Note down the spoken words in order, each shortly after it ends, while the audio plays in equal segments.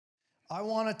I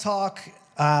want to talk,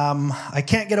 I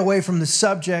can't get away from the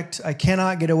subject. I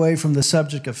cannot get away from the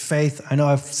subject of faith. I know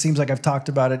it seems like I've talked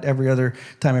about it every other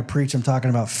time I preach. I'm talking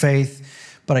about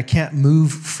faith, but I can't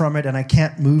move from it, and I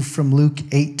can't move from Luke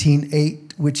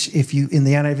 18:8, which if you, in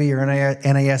the NIV or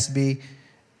NASB,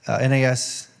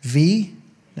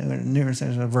 New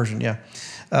International Version,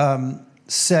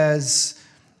 says,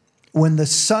 when the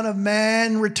Son of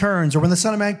Man returns, or when the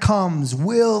Son of Man comes,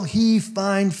 will he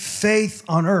find faith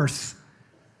on earth?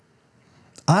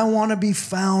 I want to be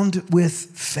found with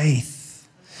faith.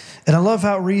 And I love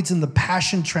how it reads in the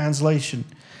Passion Translation.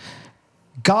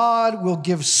 God will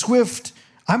give swift,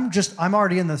 I'm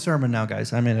already in the sermon now,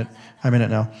 guys. I'm in it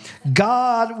now.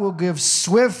 God will give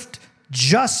swift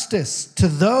justice to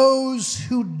those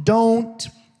who don't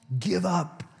give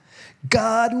up.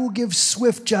 God will give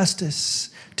swift justice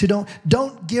to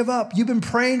don't give up. You've been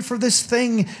praying for this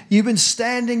thing. You've been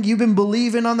standing. You've been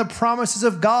believing on the promises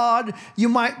of God. You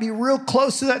might be real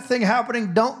close to that thing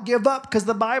happening. Don't give up, because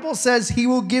the Bible says he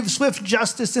will give swift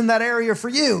justice in that area for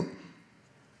you.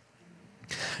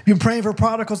 You've been praying for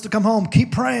prodigals to come home.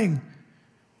 Keep praying.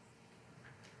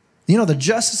 You know, the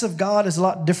justice of God is a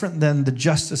lot different than the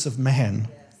justice of man.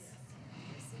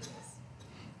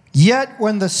 Yet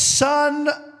when the Son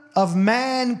of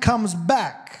Man comes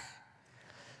back,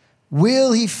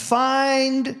 will he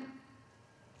find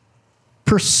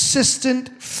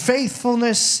persistent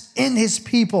faithfulness in his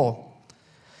people?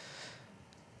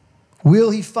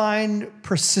 Will he find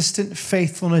persistent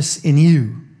faithfulness in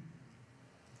you?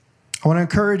 I want to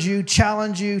encourage you,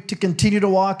 challenge you to continue to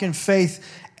walk in faith,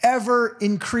 ever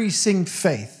increasing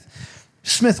faith.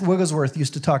 Smith Wigglesworth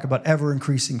used to talk about ever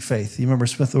increasing faith. You remember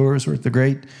Smith Wigglesworth, the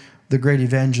great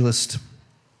evangelist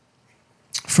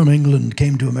from England,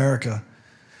 came to America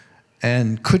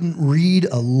and couldn't read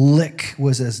a lick,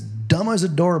 was as dumb as a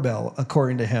doorbell,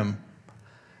 according to him.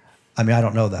 I mean, I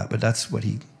don't know that, but that's what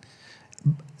he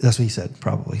said,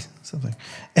 probably something.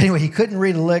 Anyway, he couldn't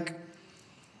read a lick.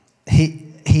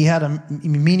 He had a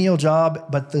menial job,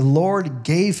 but the Lord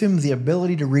gave him the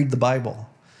ability to read the Bible.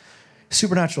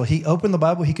 Supernatural. He opened the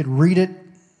Bible, he could read it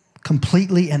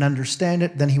completely and understand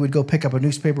it. Then he would go pick up a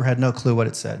newspaper, had no clue what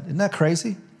it said. Isn't that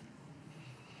crazy?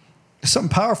 There's something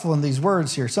powerful in these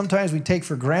words here. Sometimes we take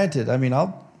for granted. I mean,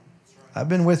 I've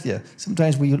been with you.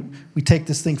 Sometimes we take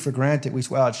this thing for granted. We say,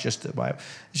 well, it's just the Bible.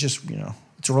 It's just,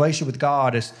 it's a relationship with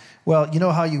God. Well, you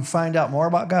know how you find out more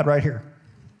about God? Right here.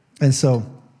 And so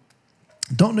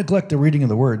don't neglect the reading of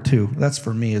the word too. That's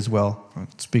for me as well. I'm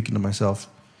speaking to myself.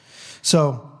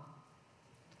 So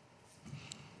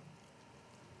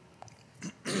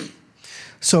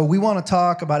we want to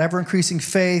talk about ever-increasing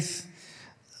faith.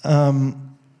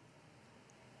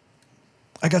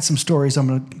 I got some stories I'm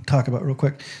going to talk about real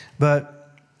quick.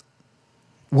 But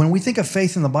when we think of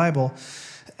faith in the Bible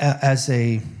as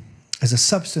a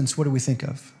substance, what do we think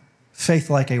of?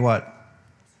 Faith like a what?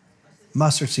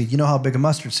 Mustard seed. You know how big a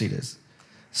mustard seed is?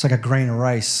 It's like a grain of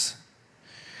rice.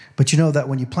 But you know that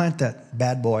when you plant that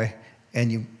bad boy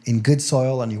and you in good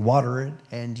soil and you water it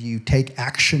and you take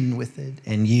action with it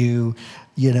and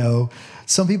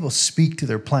some people speak to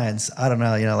their plants. I don't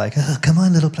know, like, oh, come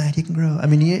on, little plant, you can grow. I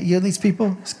mean, you know these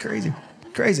people? It's crazy.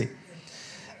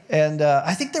 And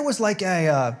I think there was like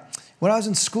when I was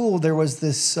in school, there was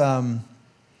this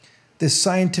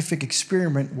scientific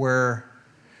experiment where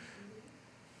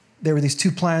there were these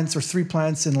 2 plants or 3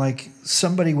 plants, and like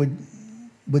somebody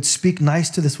would speak nice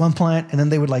to this one plant, and then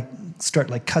they would like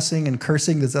start like cussing and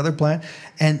cursing this other plant,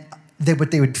 and they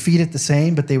would feed it the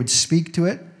same, but they would speak to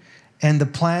it. And the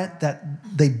plant that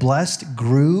they blessed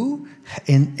grew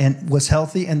and was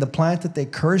healthy, and the plant that they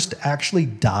cursed actually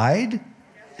died.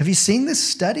 Have you seen this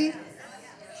study?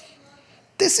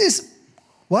 This is,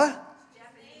 what?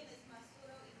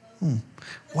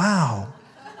 Wow.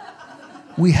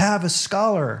 We have a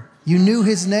scholar. You knew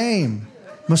his name.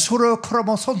 Masuro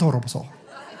Kromosondoroboso.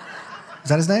 Is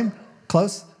that his name?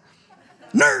 Close?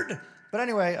 Nerd! But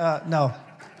anyway, no.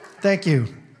 Thank you.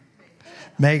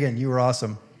 Megan, you were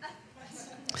awesome.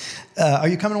 Are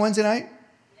you coming Wednesday night?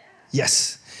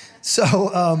 Yes.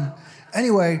 So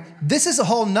anyway, this is a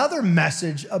whole nother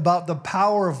message about the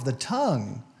power of the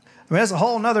tongue. I mean, that's a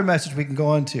whole nother message we can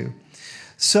go into.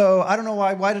 So I don't know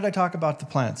why. Why did I talk about the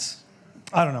plants?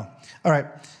 I don't know. All right.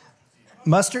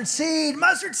 Mustard seed,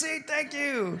 thank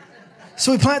you.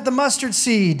 So we plant the mustard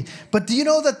seed. But do you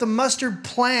know that the mustard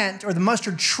plant or the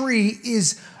mustard tree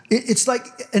it's like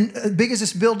as big as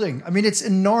this building. I mean, it's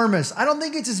enormous. I don't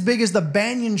think it's as big as the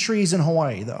banyan trees in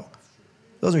Hawaii, though.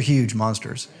 Those are huge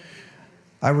monsters.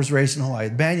 I was raised in Hawaii.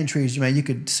 Banyan trees, man, you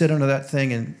could sit under that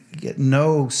thing and get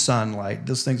no sunlight.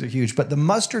 Those things are huge. But the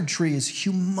mustard tree is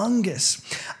humongous.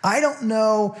 I don't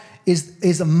know,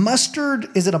 is a mustard,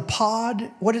 is it a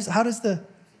pod? When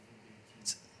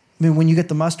you get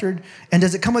the mustard, and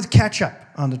does it come with ketchup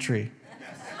on the tree?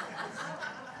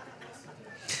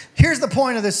 Here's the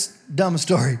point of this dumb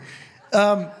story.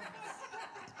 That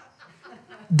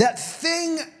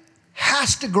thing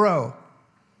has to grow.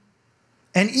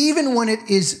 And even when it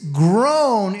is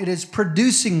grown, it is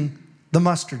producing the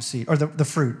mustard seed or the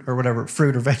fruit or whatever,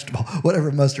 fruit or vegetable,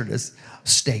 whatever mustard is,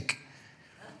 steak.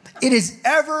 It is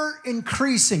ever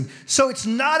increasing. So it's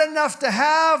not enough to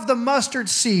have the mustard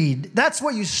seed. That's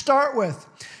what you start with.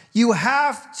 You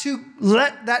have to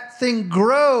let that thing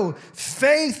grow.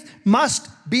 Faith must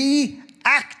be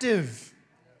active.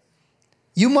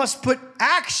 You must put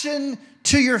action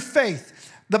to your faith.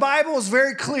 The Bible is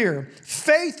very clear.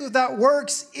 Faith without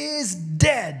works is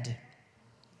dead.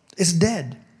 It's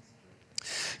dead.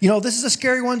 You know, this is a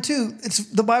scary one too.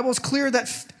 The Bible is clear that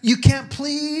you can't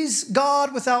please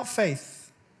God without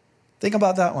faith. Think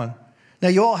about that one. Now,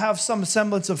 you all have some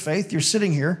semblance of faith. You're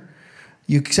sitting here.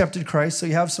 You accepted Christ, so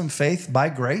you have some faith by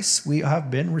grace. We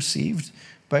have been received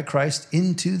by Christ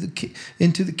into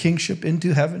the kingship,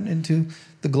 into heaven, into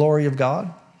the glory of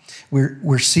God.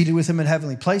 We're seated with him in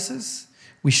heavenly places.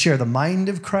 We share the mind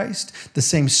of Christ. The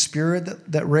same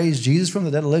spirit that raised Jesus from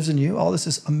the dead lives in you. All this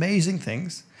is amazing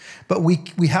things. But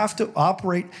we have to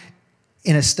operate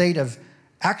in a state of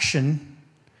action,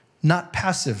 not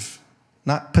passive,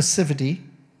 not passivity.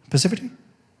 Passivity?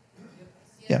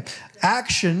 Yeah.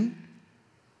 Action,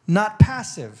 not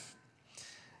passive.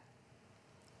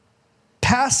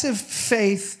 Passive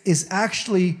faith is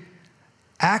actually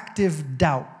active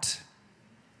doubt.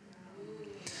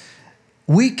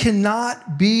 We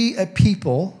cannot be a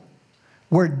people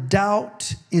where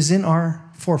doubt is in our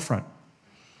forefront.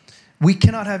 We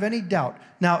cannot have any doubt.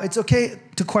 Now, it's okay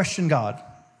to question God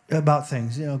about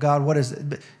things. You know, God, what is it?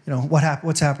 You know,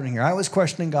 what's happening here? I was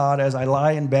questioning God as I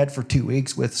lie in bed for 2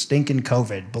 weeks with stinking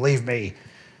COVID. Believe me,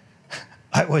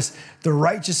 I was the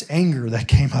righteous anger that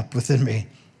came up within me.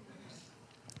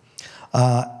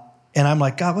 And I'm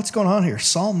like, God, what's going on here?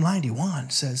 Psalm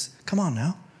 91 says, come on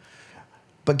now.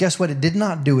 But guess what? It did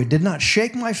not do. It did not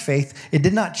shake my faith. It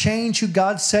did not change who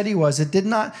God said he was. It did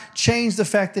not change the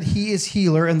fact that he is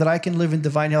healer and that I can live in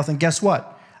divine health. And guess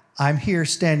what? I'm here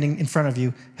standing in front of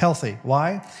you healthy.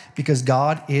 Why? Because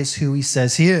God is who he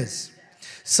says he is.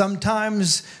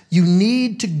 Sometimes you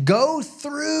need to go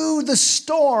through the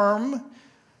storm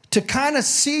to kind of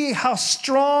see how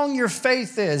strong your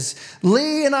faith is.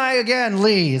 Lee and I, again,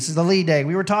 this is the Lee day.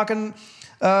 We were talking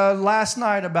last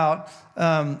night about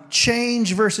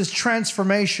change versus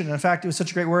transformation. In fact, it was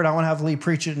such a great word. I want to have Lee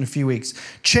preach it in a few weeks.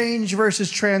 Change versus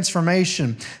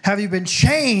transformation. Have you been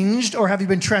changed or have you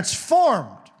been transformed?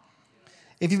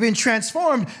 If you've been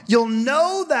transformed, you'll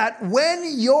know that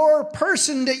when your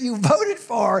person that you voted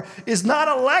for is not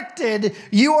elected,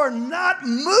 you are not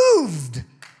moved.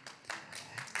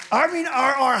 I mean,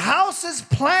 our house is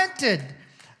planted.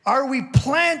 Are we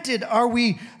planted?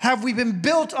 Have we been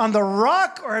built on the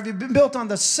rock or have you been built on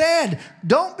the sand?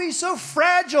 Don't be so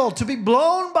fragile to be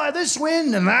blown by this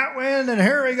wind and that wind and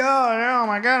here we go. Oh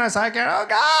my goodness, oh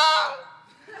God,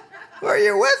 are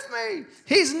you with me?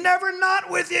 He's never not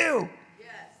with you.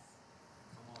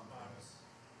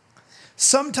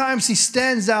 Sometimes he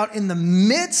stands out in the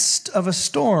midst of a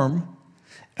storm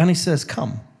and he says,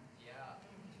 come.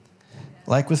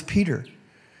 Like with Peter.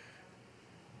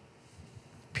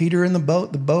 Peter in the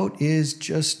boat is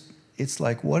just, it's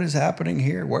like, what is happening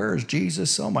here? Where is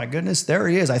Jesus? Oh my goodness, there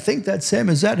he is. I think that's him.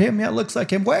 Is that him? Yeah, it looks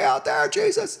like him. Way out there,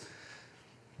 Jesus.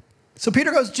 So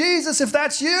Peter goes, Jesus, if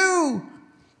that's you,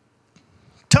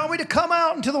 tell me to come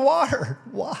out into the water.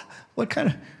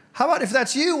 How about if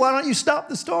that's you, why don't you stop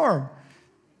the storm?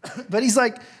 But he's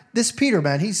like, this Peter,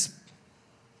 man, he's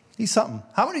something.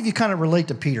 How many of you kind of relate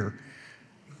to Peter?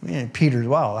 Man, Peter,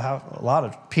 wow, a lot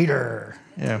of Peter.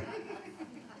 Yeah.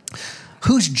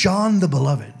 Who's John the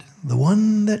Beloved? The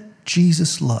one that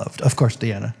Jesus loved. Of course,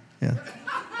 Deanna. Yeah.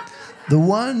 The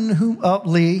one who,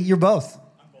 Lee, you're both.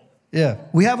 Yeah.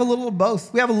 We have a little of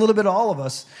both. We have a little bit of all of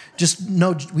us. Just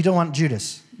no, we don't want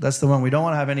Judas. That's the one. We don't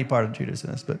want to have any part of Judas in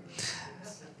us, but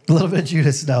a little bit of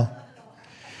Judas, no.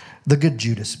 The good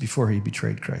Judas before he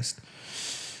betrayed Christ.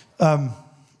 And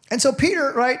so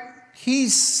Peter, right,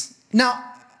 now,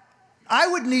 I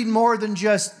would need more than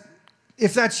just,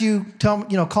 if that's you,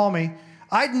 call me.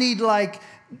 I'd need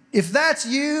if that's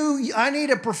you, I need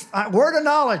a word of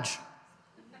knowledge.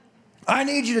 I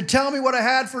need you to tell me what I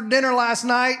had for dinner last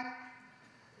night.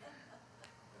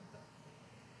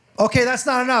 Okay, that's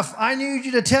not enough. I need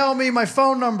you to tell me my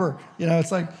phone number.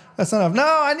 It's like, that's not enough.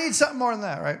 No, I need something more than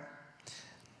that, right?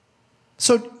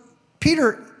 So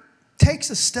Peter takes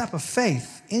a step of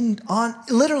faith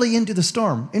literally into the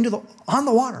storm, on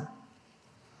the water.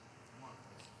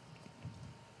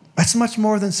 That's much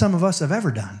more than some of us have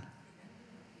ever done.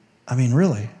 I mean,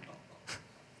 really.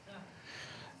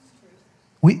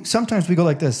 Sometimes we go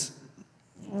like this.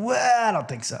 Well, I don't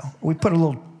think so. We put a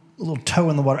little toe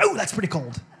in the water. Oh, that's pretty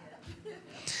cold.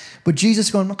 But Jesus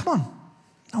going, no, come on.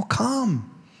 No, come.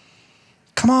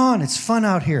 Come on, it's fun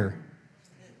out here.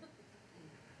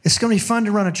 It's going to be fun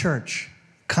to run a church.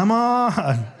 Come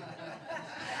on.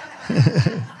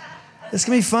 It's going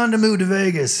to be fun to move to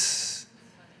Vegas.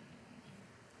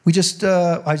 We just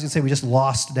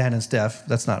lost Dan and Steph.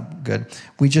 That's not good.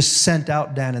 We just sent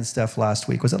out Dan and Steph last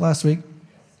week. Was it last week?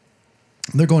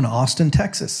 They're going to Austin,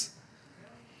 Texas.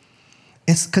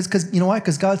 It's because, you know why?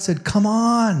 Because God said, come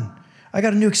on. I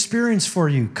got a new experience for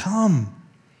you. Come.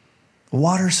 The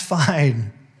water's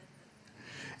fine.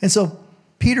 And so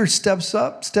Peter steps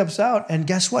out, and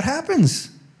guess what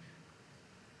happens?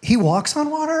 He walks on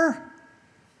water.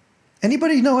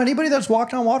 Anybody know anybody that's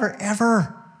walked on water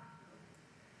ever?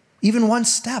 Even one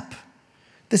step.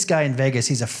 This guy in Vegas,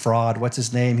 he's a fraud. What's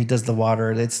his name? He does the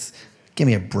water. Give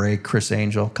me a break, Chris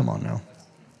Angel. Come on now.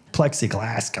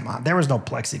 Plexiglass, come on. There was no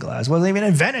plexiglass. Wasn't even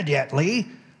invented yet, Lee.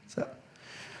 So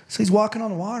he's walking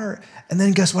on the water, and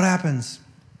then guess what happens?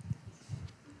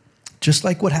 Just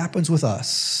like what happens with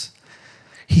us.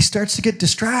 He starts to get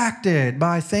distracted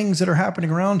by things that are happening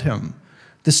around him.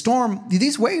 The storm,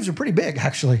 these waves are pretty big,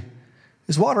 actually.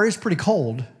 This water is pretty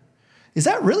cold. Is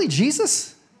that really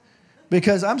Jesus?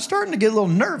 Because I'm starting to get a little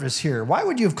nervous here. Why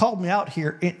would you have called me out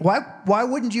here? Why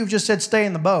wouldn't you have just said stay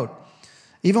in the boat?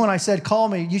 Even when I said call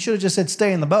me, you should have just said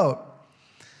stay in the boat.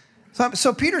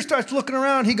 So Peter starts looking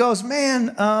around. He goes,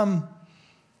 man, I'm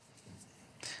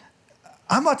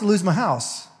about to lose my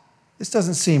house. This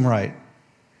doesn't seem right.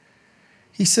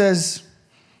 He says,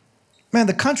 man,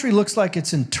 the country looks like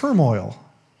it's in turmoil.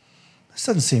 This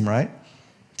doesn't seem right.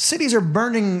 Cities are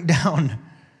burning down.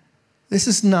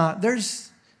 This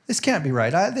can't be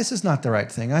right. This is not the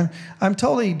right thing. I'm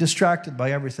totally distracted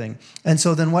by everything. And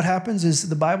so then what happens is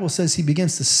the Bible says he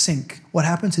begins to sink. What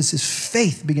happens is his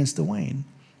faith begins to wane.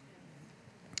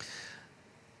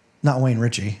 Not Wayne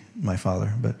Ritchie, my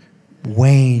father, but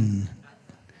wane.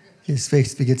 His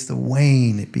faith begins to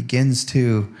wane.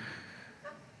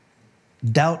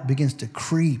 Doubt begins to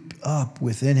creep up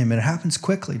within him. And it happens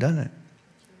quickly, doesn't it?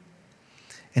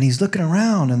 And he's looking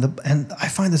around, and I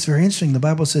find this very interesting. The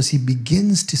Bible says he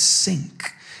begins to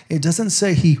sink. It doesn't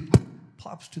say he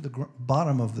plops to the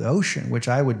bottom of the ocean, which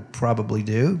I would probably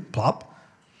do, plop.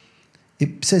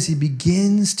 It says he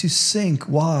begins to sink.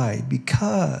 Why?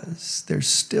 Because there's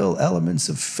still elements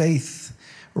of faith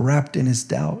wrapped in his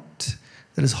doubt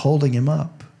that is holding him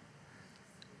up.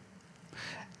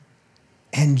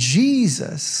 And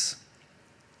Jesus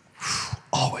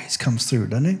always comes through,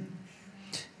 doesn't he?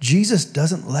 Jesus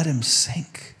doesn't let him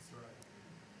sink.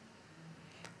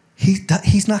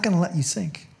 He's not going to let you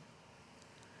sink.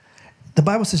 The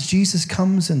Bible says Jesus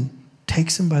comes and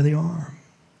takes him by the arm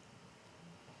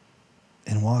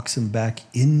and walks him back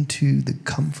into the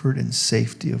comfort and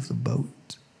safety of the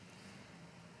boat.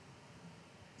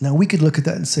 Now, we could look at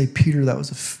that and say, Peter, that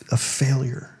was a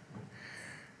failure.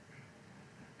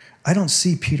 I don't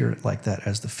see Peter like that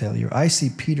as the failure. I see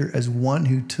Peter as one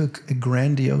who took a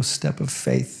grandiose step of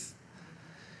faith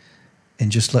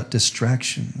and just let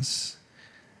distractions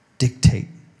dictate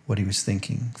what he was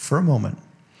thinking for a moment.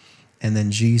 And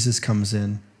then Jesus comes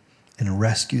in and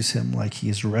rescues him like he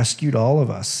has rescued all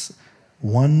of us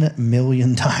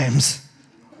 1,000,000 times.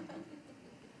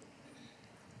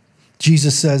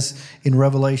 Jesus says in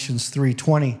Revelations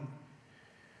 3:20,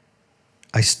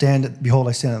 behold, I stand at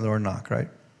the door and knock, right?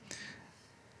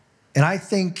 And I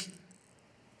think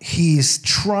he's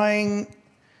trying,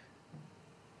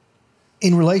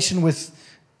 in relation with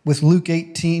Luke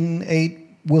 18:8,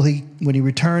 when he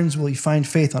returns, will he find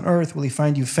faith on earth? Will he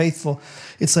find you faithful?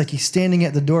 It's like he's standing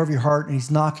at the door of your heart and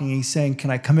he's knocking and he's saying, can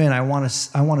I come in? I want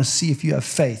to see if you have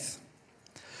faith.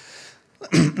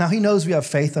 Now, he knows we have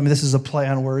faith. I mean, this is a play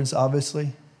on words,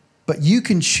 obviously. But you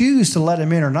can choose to let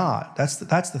him in or not. That's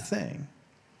the thing.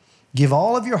 Give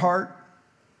all of your heart.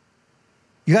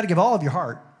 You got to give all of your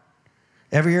heart.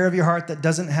 Every area of your heart that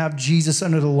doesn't have Jesus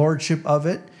under the lordship of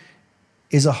it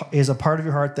is a part of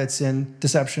your heart that's in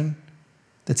deception,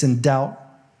 that's in doubt,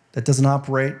 that doesn't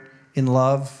operate in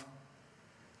love,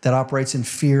 that operates in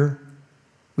fear.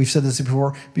 We've said this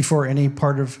before, any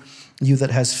part of you that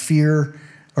has fear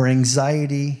or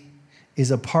anxiety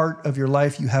is a part of your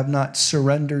life you have not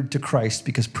surrendered to Christ,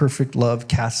 because perfect love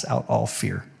casts out all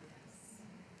fear.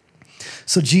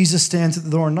 So Jesus stands at the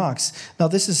door and knocks. Now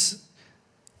this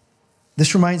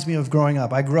reminds me of growing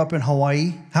up. I grew up in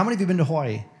Hawaii. How many of you have been to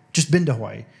Hawaii? Just been to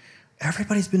Hawaii.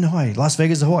 Everybody's been to Hawaii. Las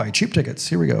Vegas to Hawaii. Cheap tickets.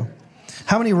 Here we go.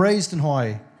 How many raised in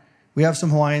Hawaii? We have some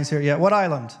Hawaiians here. Yeah. What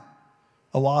island?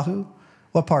 Oahu?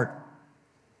 What part?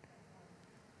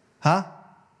 Huh?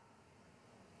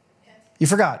 You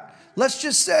forgot. Let's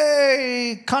just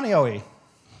say Kaneohe.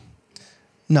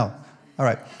 No. All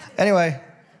right. Anyway,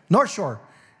 North Shore.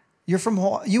 You're from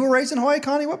Hawaii. You were raised in Hawaii,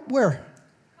 Connie? Where?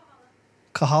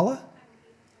 Kahala?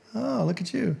 Oh, look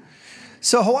at you.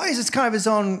 So Hawaii is kind of its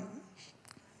own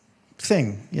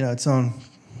thing, its own,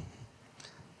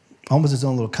 almost its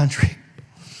own little country.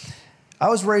 I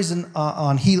was raised in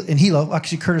Hilo,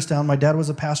 actually Kurtistown. My dad was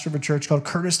a pastor of a church called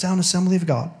Kurtistown Assembly of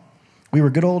God. We were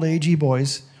good old AG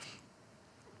boys.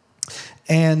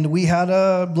 And we had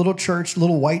a little church,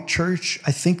 little white church.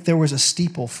 I think there was a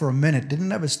steeple for a minute. Didn't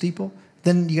it have a steeple?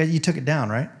 Then you took it down,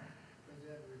 right?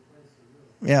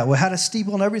 Yeah, we had a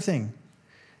steeple and everything.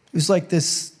 It was like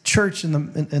this church,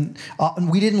 and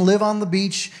we didn't live on the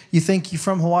beach. You think you're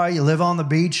from Hawaii, you live on the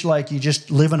beach like you just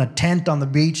live in a tent on the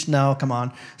beach? No, come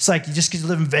on. It's like just because you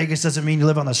live in Vegas doesn't mean you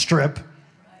live on the Strip.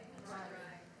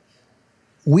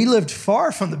 We lived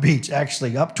far from the beach,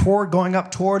 actually, going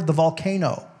up toward the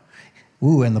volcano.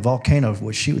 Ooh, and the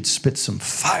volcano, she would spit some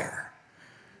fire.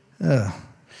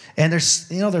 And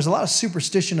there's a lot of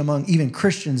superstition among even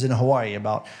Christians in Hawaii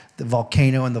about the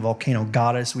volcano and the volcano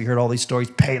goddess. We heard all these stories.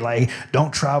 Pele,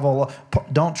 don't travel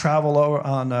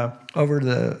over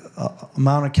the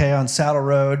Mauna Kea on Saddle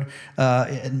Road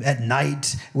at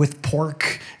night with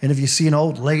pork. And if you see an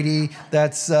old lady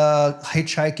that's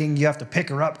hitchhiking, you have to pick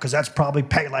her up because that's probably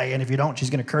Pele. And if you don't, she's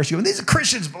going to curse you. And these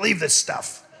Christians believe this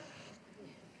stuff.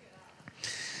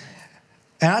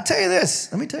 And I'll tell you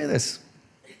this. Let me tell you this.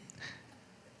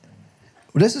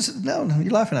 No, you're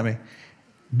laughing at me.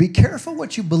 Be careful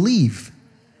what you believe.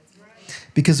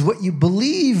 Because what you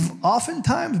believe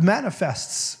oftentimes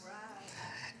manifests.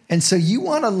 And so you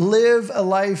want to live a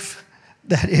life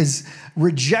that is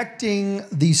rejecting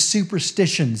these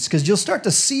superstitions. Because you'll start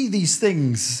to see these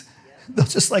things. They'll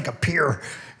just like appear.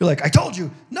 You're like, I told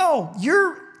you. No,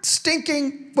 you're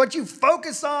stinking. What you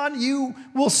focus on, you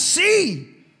will see.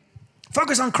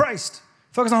 Focus on Christ.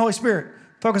 Focus on the Holy Spirit.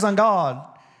 Focus on God.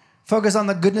 Focus on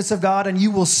the goodness of God, and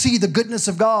you will see the goodness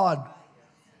of God.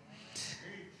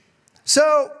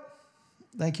 So,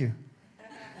 thank you.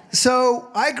 So,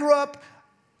 I grew up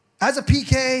as a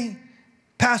PK,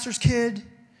 pastor's kid,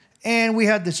 and we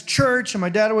had this church, and my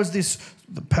dad was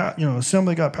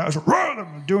Assembly God pastor,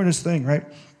 doing his thing, right?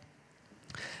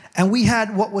 And we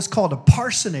had what was called a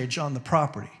parsonage on the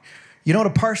property. You know what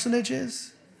a parsonage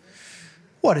is?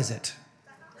 What is it?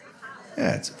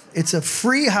 Yeah, it's a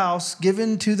free house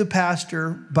given to the pastor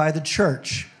by the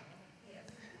church.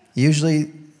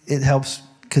 Usually it helps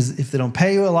because if they don't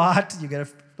pay you a lot, you get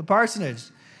a parsonage.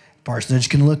 Parsonage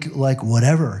can look like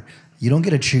whatever. You don't get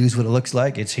to choose what it looks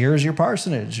like. Here's your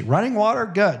parsonage. Running water,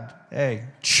 good. Hey,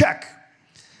 check.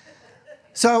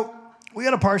 So we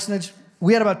had a parsonage.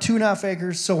 We had about 2.5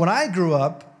 acres. So when I grew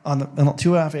up, on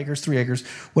 2.5 acres, 3 acres,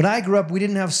 when I grew up, we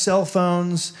didn't have cell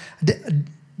phones.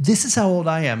 This is how old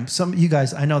I am. Some of you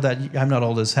guys, I know that I'm not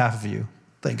old as half of you,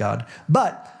 thank God.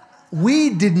 But we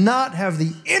did not have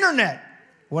the internet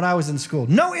when I was in school.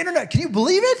 No internet. Can you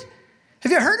believe it?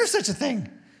 Have you heard of such a thing?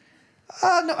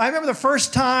 No. I remember the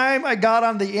first time I got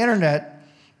on the internet.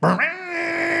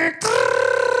 It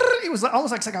was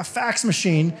almost like a fax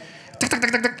machine.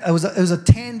 It was a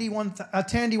Tandy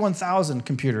 1000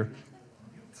 computer.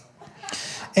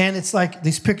 And it's like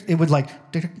these it would like.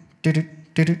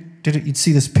 You'd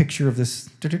see this picture of this.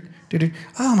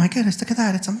 Oh my goodness, look at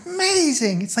that. It's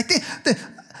amazing. It's like the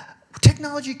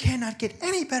technology cannot get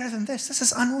any better than this. This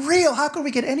is unreal. How could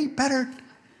we get any better?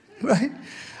 Right?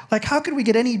 Like, how could we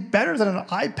get any better than an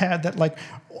iPad that like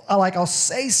I'll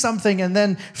say something and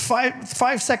then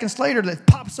five seconds later it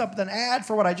pops up with an ad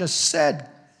for what I just said.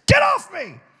 Get off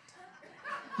me.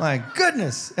 My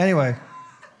goodness. Anyway,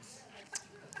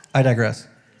 I digress.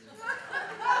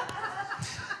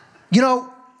 You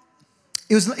know,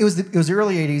 it was the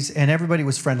early 80s, and everybody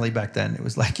was friendly back then. It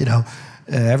was like,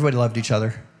 everybody loved each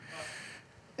other.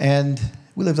 And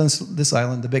we lived on this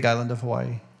island, the big island of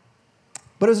Hawaii.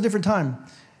 But it was a different time.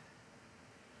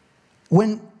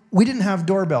 When we didn't have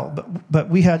doorbell, but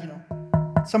we had,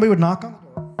 somebody would knock on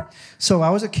the door. So I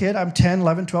was a kid, I'm 10,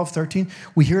 11, 12, 13.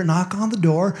 We hear a knock on the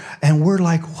door, and we're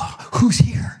like, who's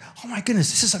here? Oh my goodness,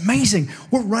 this is amazing.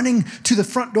 We're running to the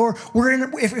front door.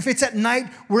 If it's at night,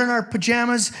 we're in our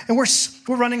pajamas and we're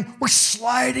running. We're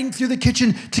sliding through the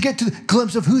kitchen to get to the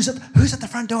glimpse of who's at the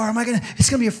front door. It's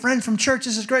going to be a friend from church.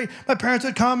 This is great. My parents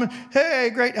would come and, hey,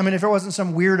 great. I mean, if it wasn't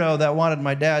some weirdo that wanted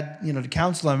my dad, to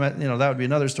counsel him, that would be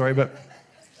another story. But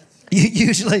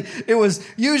usually it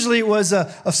was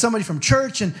of somebody from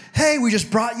church and, hey, we just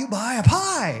brought you by a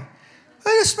pie. I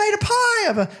just made a pie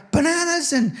of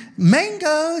bananas and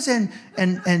mangoes and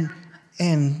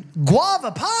guava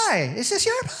pie. Is this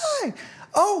your pie?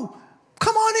 Oh,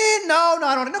 come on in. No,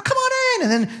 I don't know. Come on in.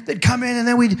 And then they'd come in and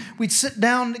then we'd sit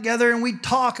down together and we'd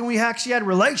talk and we actually had a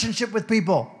relationship with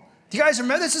people. Do you guys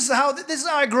remember? This is how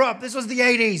I grew up. This was the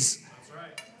 80s. That's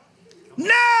right.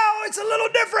 Now it's a little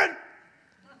different.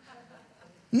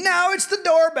 Now it's the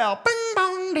doorbell. Bing,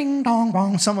 bong, ding, dong,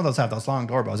 bong. Some of those have those long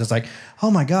doorbells. It's like,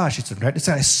 oh my gosh, it's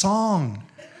a song.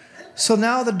 So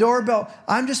now the doorbell,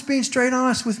 I'm just being straight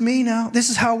honest with me now. This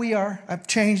is how we are. I've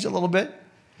changed a little bit.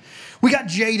 We got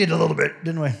jaded a little bit,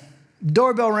 didn't we?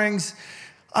 Doorbell rings.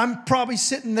 I'm probably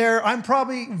sitting there. I'm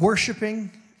probably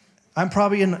worshiping. I'm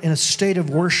probably in a state of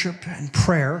worship and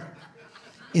prayer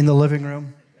in the living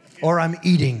room. Or I'm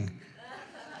eating.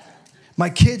 My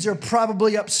kids are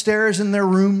probably upstairs in their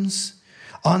rooms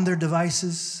on their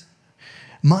devices.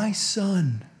 My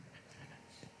son,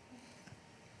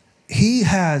 he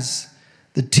has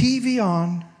the TV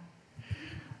on,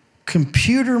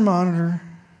 computer monitor,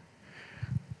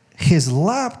 his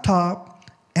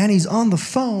laptop, and he's on the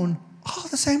phone all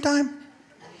at the same time.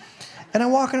 And I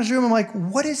walk in his room, I'm like,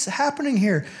 what is happening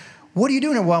here? What are you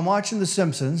doing? Well, I'm watching The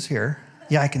Simpsons here.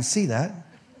 Yeah, I can see that.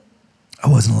 I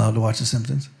wasn't allowed to watch The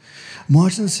Simpsons. I'm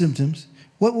watching The Simpsons.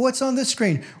 What's on this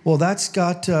screen? Well, that's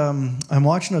got, I'm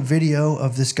watching a video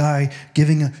of this guy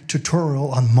giving a tutorial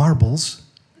on marbles.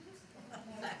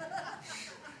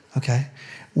 Okay.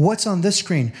 What's on this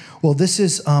screen? Well, this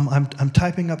is, I'm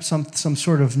typing up some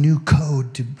sort of new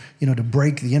code to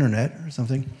break the internet or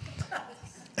something.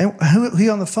 And who are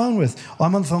you on the phone with? Oh,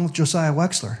 I'm on the phone with Josiah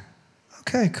Wexler.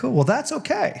 Okay, cool. Well, that's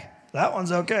okay. That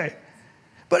one's okay.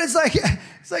 But it's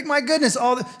like my goodness.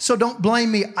 So don't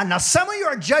blame me. Now, some of you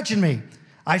are judging me.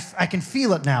 I can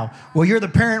feel it now. Well, you're the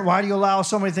parent. Why do you allow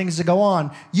so many things to go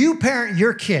on? You parent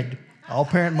your kid. I'll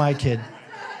parent my kid.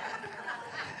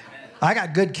 I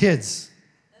got good kids.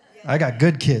 I got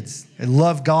good kids. They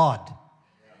love God.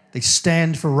 They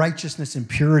stand for righteousness and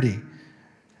purity.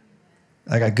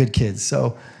 I got good kids.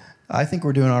 So I think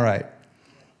we're doing all right.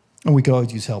 And we could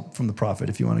always use help from the prophet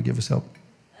if you want to give us help.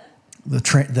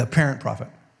 The parent prophet.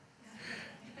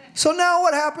 So now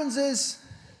what happens is,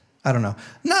 I don't know.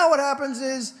 Now what happens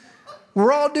is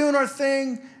we're all doing our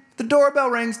thing. The doorbell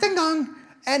rings, ding dong,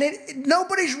 and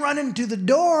nobody's running to the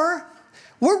door.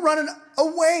 We're running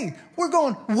away. We're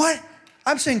going, what?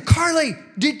 I'm saying, Carly,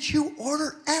 did you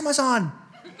order Amazon?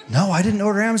 No, I didn't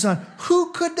order Amazon.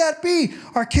 Who could that be?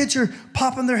 Our kids are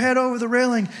popping their head over the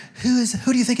railing. Who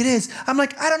do you think it is? I'm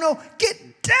like, I don't know.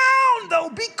 Get down, though.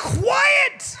 Be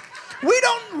quiet.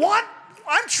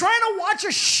 I'm trying to watch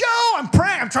a show. I'm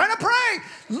praying. I'm trying to pray.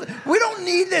 We don't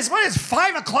need this. What is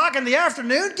 5 o'clock in the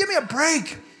afternoon? Give me a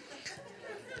break.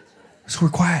 So we're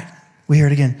quiet. We hear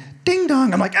it again. Ding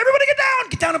dong. I'm like, everybody get down.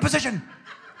 Get down in position.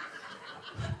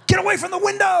 Get away from the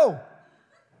window.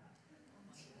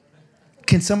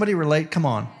 Can somebody relate? Come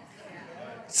on.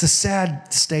 It's a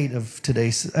sad state of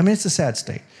today's. It's a sad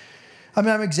state. I'm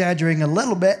exaggerating a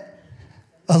little bit.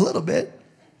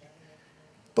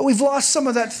 But we've lost some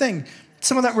of that thing,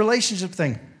 some of that relationship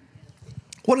thing.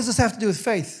 What does this have to do with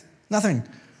faith? Nothing.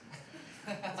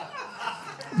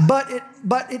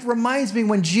 But it reminds me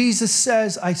when Jesus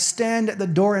says, I stand at the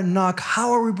door and knock,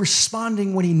 how are we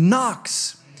responding when he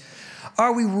knocks?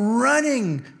 Are we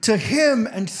running to him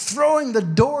and throwing the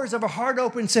doors of our heart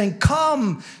open saying,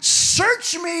 come,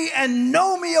 search me and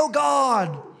know me, O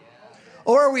God?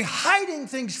 Or are we hiding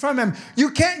things from him?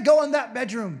 You can't go in that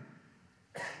bedroom.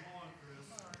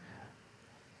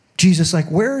 Jesus,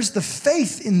 where's the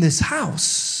faith in this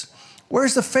house?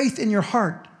 Where's the faith in your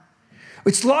heart?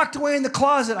 It's locked away in the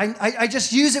closet. I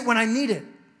just use it when I need it.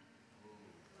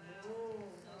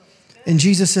 And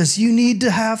Jesus says, you need to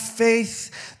have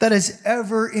faith that is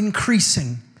ever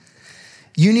increasing.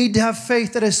 You need to have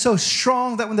faith that is so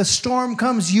strong that when the storm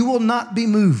comes, you will not be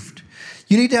moved.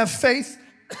 You need to have faith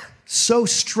so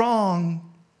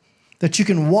strong that you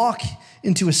can walk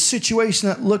into a situation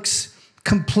that looks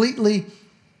completely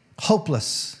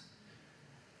hopeless,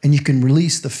 and you can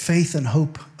release the faith and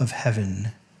hope of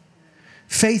heaven.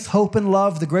 Faith, hope, and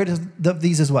love. The greatest of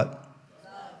these is what?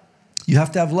 Love. You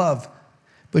have to have love,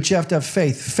 but you have to have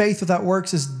faith. Faith without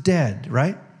works is dead,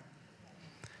 right?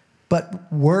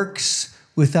 but works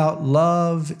without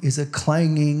love is a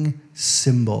clanging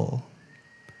cymbal.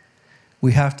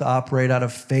 We have to operate out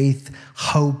of faith,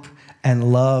 hope,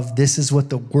 and love. This is what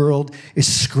the world is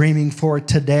screaming for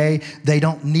today. They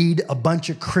don't need a bunch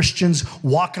of Christians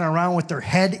walking around with their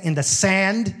head in the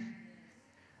sand,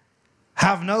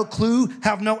 have no clue,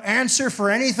 have no answer for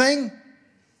anything.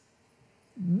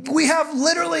 We have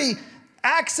literally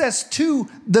access to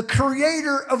the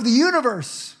creator of the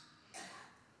universe.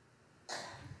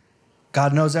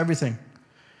 God knows everything.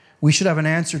 We should have an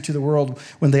answer to the world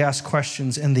when they ask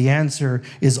questions, and the answer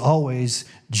is always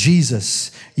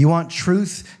Jesus. You want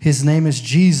truth? His name is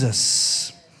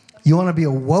Jesus. You want to be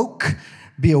awoke?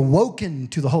 Be awoken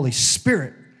to the Holy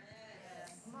Spirit.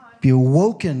 Be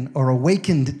awoken or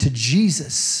awakened to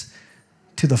Jesus,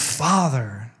 to the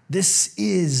Father. This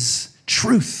is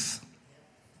truth.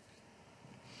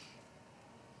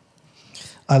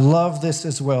 I love this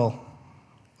as well.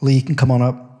 Lee, you can come on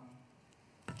up.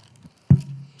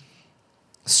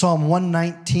 Psalm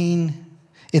 119,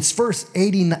 it's verse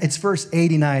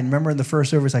 89. Remember in the first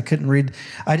service, I couldn't read.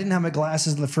 I didn't have my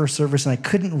glasses in the first service, and I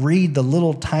couldn't read the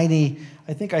little tiny,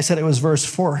 I think I said it was verse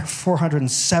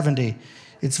 470.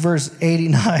 It's verse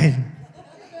 89.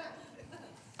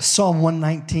 Psalm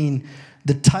 119.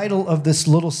 The title of this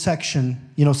little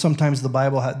section, you know, sometimes the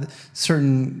Bible,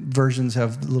 certain versions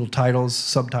have little titles,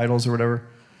 subtitles or whatever.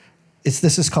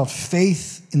 This is called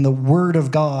Faith in the Word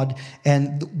of God.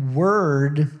 And the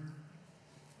Word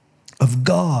of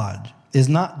God is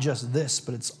not just this,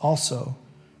 but it's also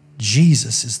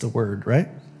Jesus is the Word, right?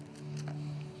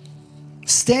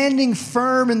 Standing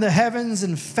firm in the heavens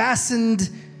and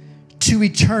fastened to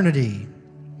eternity.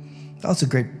 That's a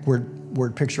great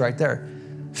word picture right there.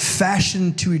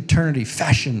 Fashioned to eternity.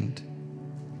 Fashioned.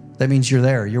 That means you're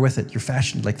there. You're with it. You're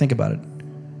fashioned. Like, think about it.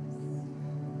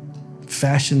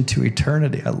 Fashioned to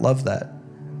eternity. I love that.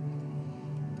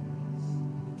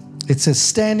 It says,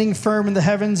 standing firm in the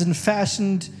heavens and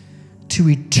fastened to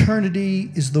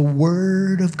eternity is the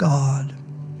Word of God.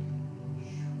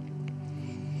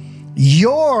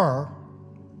 Your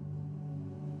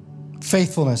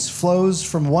faithfulness flows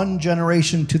from one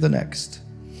generation to the next.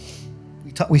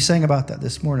 We sang about that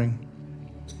this morning.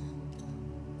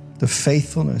 The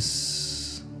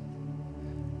faithfulness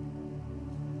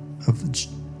of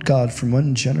God from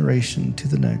one generation to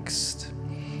the next.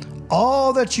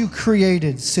 All that you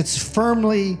created sits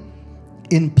firmly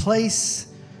in place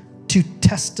to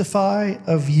testify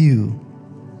of you.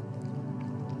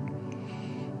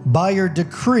 By your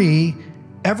decree,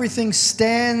 everything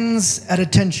stands at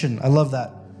attention. I love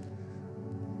that.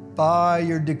 By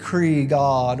your decree,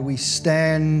 God, we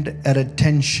stand at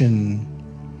attention.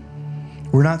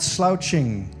 We're not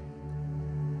slouching.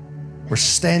 We're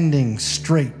standing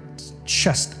straight,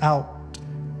 chest out,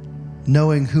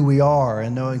 knowing who we are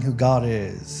and knowing who God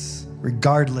is,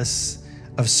 regardless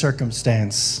of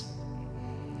circumstance.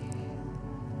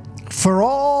 For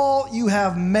all you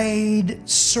have made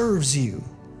serves you.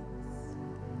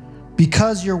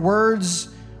 Because your words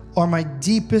are my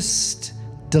deepest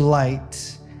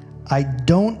delight, I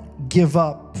don't give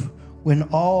up when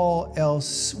all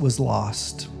else was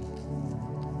lost.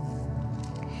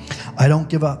 I don't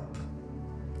give up.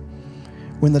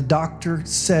 When the doctor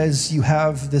says you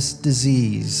have this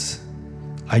disease,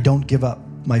 I don't give up.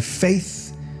 My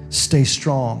faith stays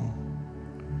strong.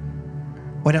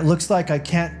 When it looks like I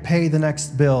can't pay the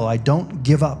next bill, I don't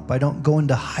give up. I don't go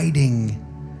into hiding.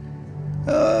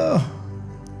 Oh,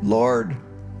 Lord.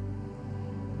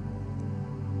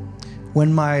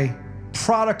 When my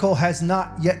prodigal has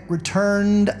not yet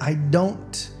returned, I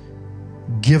don't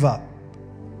give up.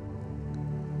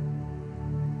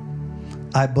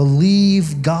 I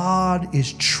believe God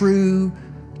is true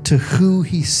to who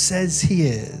He says He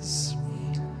is.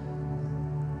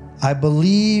 I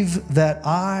believe that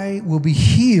I will be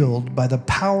healed by the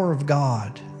power of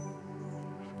God.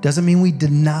 Doesn't mean we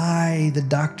deny the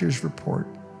doctor's report.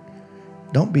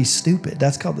 Don't be stupid.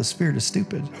 That's called the spirit of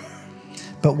stupid.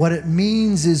 But what it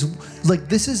means is, like,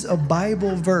 this is a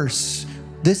Bible verse.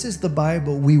 This is the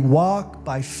Bible. We walk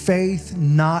by faith,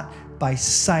 not by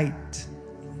sight.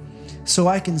 So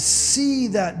I can see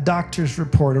that doctor's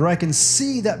report, or I can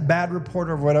see that bad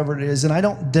report, or whatever it is, and I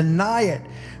don't deny it,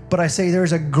 but I say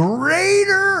there's a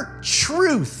greater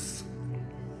truth.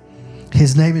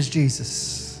 His name is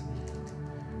Jesus.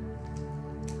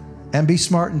 And be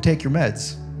smart and take your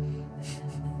meds.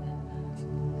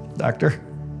 Doctor.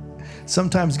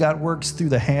 Sometimes God works through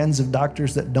the hands of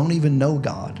doctors that don't even know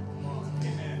God.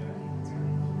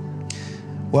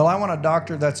 Well, I want a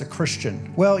doctor that's a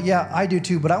Christian. Well, yeah, I do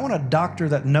too, but I want a doctor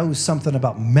that knows something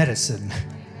about medicine.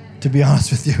 to be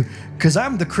honest with you, because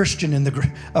I'm the Christian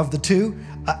of the two.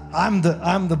 I'm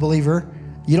the believer.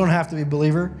 You don't have to be a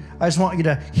believer. I just want you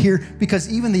to hear,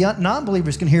 because even the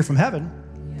non-believers can hear from heaven.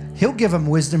 He'll give them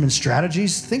wisdom and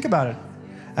strategies. Think about it.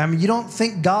 I mean, you don't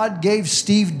think God gave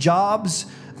Steve Jobs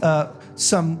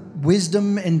some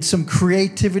wisdom and some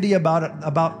creativity about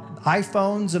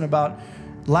iPhones and about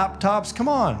laptops? Come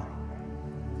on.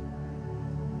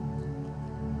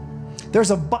 There's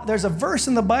a verse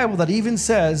in the Bible that even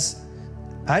says,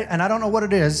 and I don't know what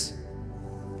it is,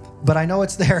 but I know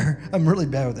it's there. I'm really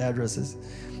bad with addresses.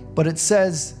 But it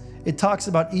says, it talks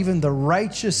about even the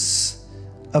righteous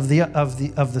of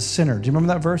the sinner. Do you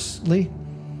remember that verse, Lee?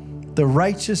 The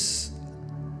righteous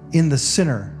in the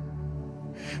sinner.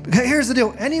 Because here's the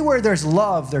deal. Anywhere there's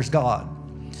love, there's God.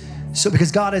 So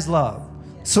because God is love.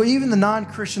 So even the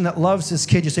non-Christian that loves his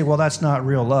kid, you say, well, that's not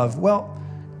real love. Well,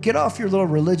 get off your little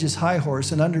religious high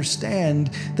horse and understand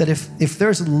that if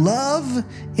there's love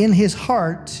in his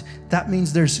heart, that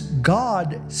means there's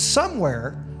God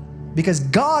somewhere, because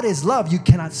God is love. You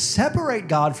cannot separate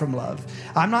God from love.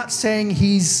 I'm not saying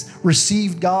he's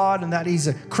received God and that he's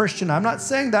a Christian. I'm not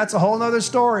saying that's a whole other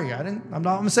story.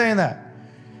 I'm saying that.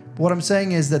 But what I'm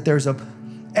saying is that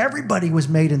everybody was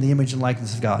made in the image and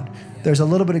likeness of God. There's a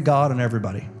little bit of God in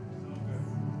everybody.